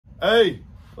Hey,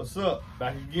 what's up?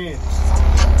 Back again.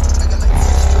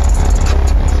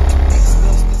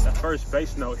 That first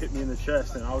bass note hit me in the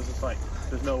chest, and I was just like,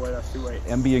 there's no way that's too late.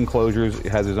 MB Enclosures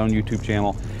has his own YouTube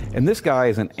channel, and this guy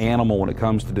is an animal when it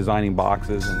comes to designing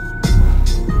boxes.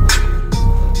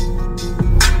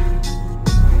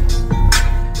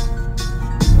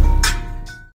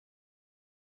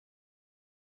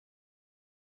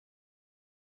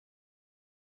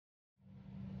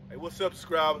 Hey, what's up,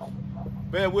 subscribers?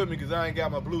 Bear with me because I ain't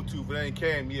got my Bluetooth. It ain't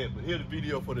came yet, but here's the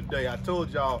video for the day. I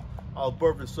told y'all I was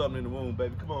birthing something in the room,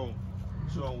 baby. Come on,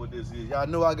 show them what this is. Y'all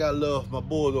know I got love for my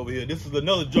boys over here. This is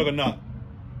another Juggernaut.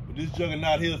 But this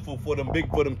Juggernaut here is for them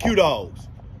Q dogs.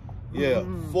 Yeah,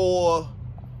 4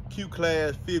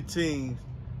 QCLASS 15s,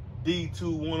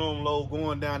 D2 one-on low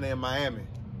going down there in Miami.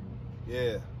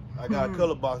 Yeah, I got a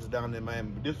color boxes down there in Miami,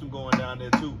 but this one going down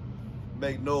there too.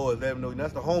 Make noise, let them know.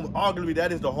 That's the home. Arguably,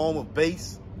 that is the home of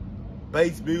bass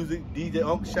music.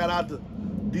 Shout out to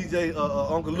DJ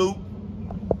Uncle Luke.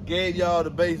 Gave y'all the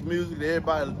bass music that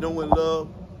everybody know and love.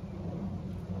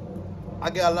 I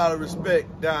got a lot of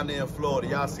respect down there in Florida.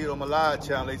 Y'all see it on my live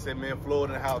channel. They say, man,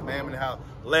 Florida in the house, Miami in the house,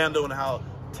 Orlando in the house,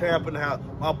 Tampa in the house.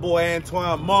 My boy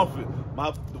Antoine Mumford.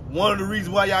 One of the reasons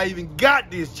why y'all even got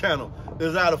this channel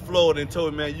is out of Florida, and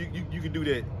told me, man, you can do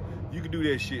that. You can do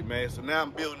that shit, man. So now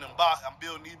I'm building them boxes. I'm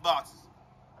building these boxes.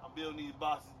 I'm building these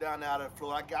boxes down there out of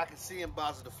Florida. I can see them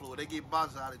boxes to Florida. They get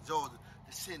boxes out of Georgia.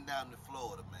 They're sitting down in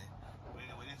Florida, man. But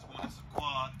anyway, this one is a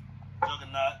quad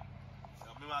Juggernaut.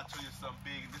 Remember I told you something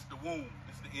big. This is the womb.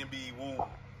 This is the MBE womb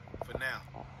for now.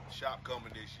 Shop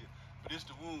coming this year. But this is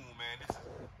the womb, man. This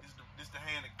the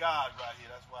hand of God right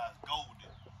here. That's why it's golden.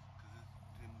 Because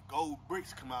gold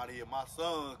bricks come out of here. My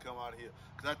sons come out of here.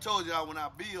 Because I told y'all when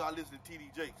I build, I listen to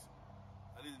T.D. Jakes.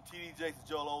 I listen to T.D. Jakes and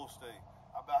Joel Osteen.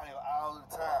 I'm out here all the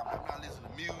time. I'm not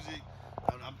listening to music.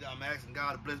 I'm asking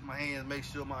God to bless my hands, make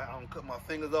sure I don't cut my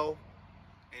fingers off,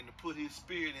 and to put his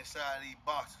spirit inside these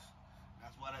boxes.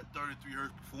 That's why that 33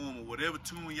 hertz performer, whatever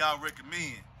tune y'all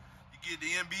recommend, you get the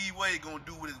MBE way,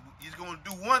 he's gonna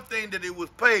do one thing that it was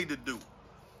paid to do.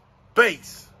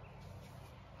 Bass.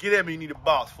 Get at me, you need a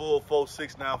box,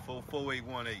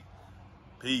 446944818.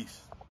 Peace.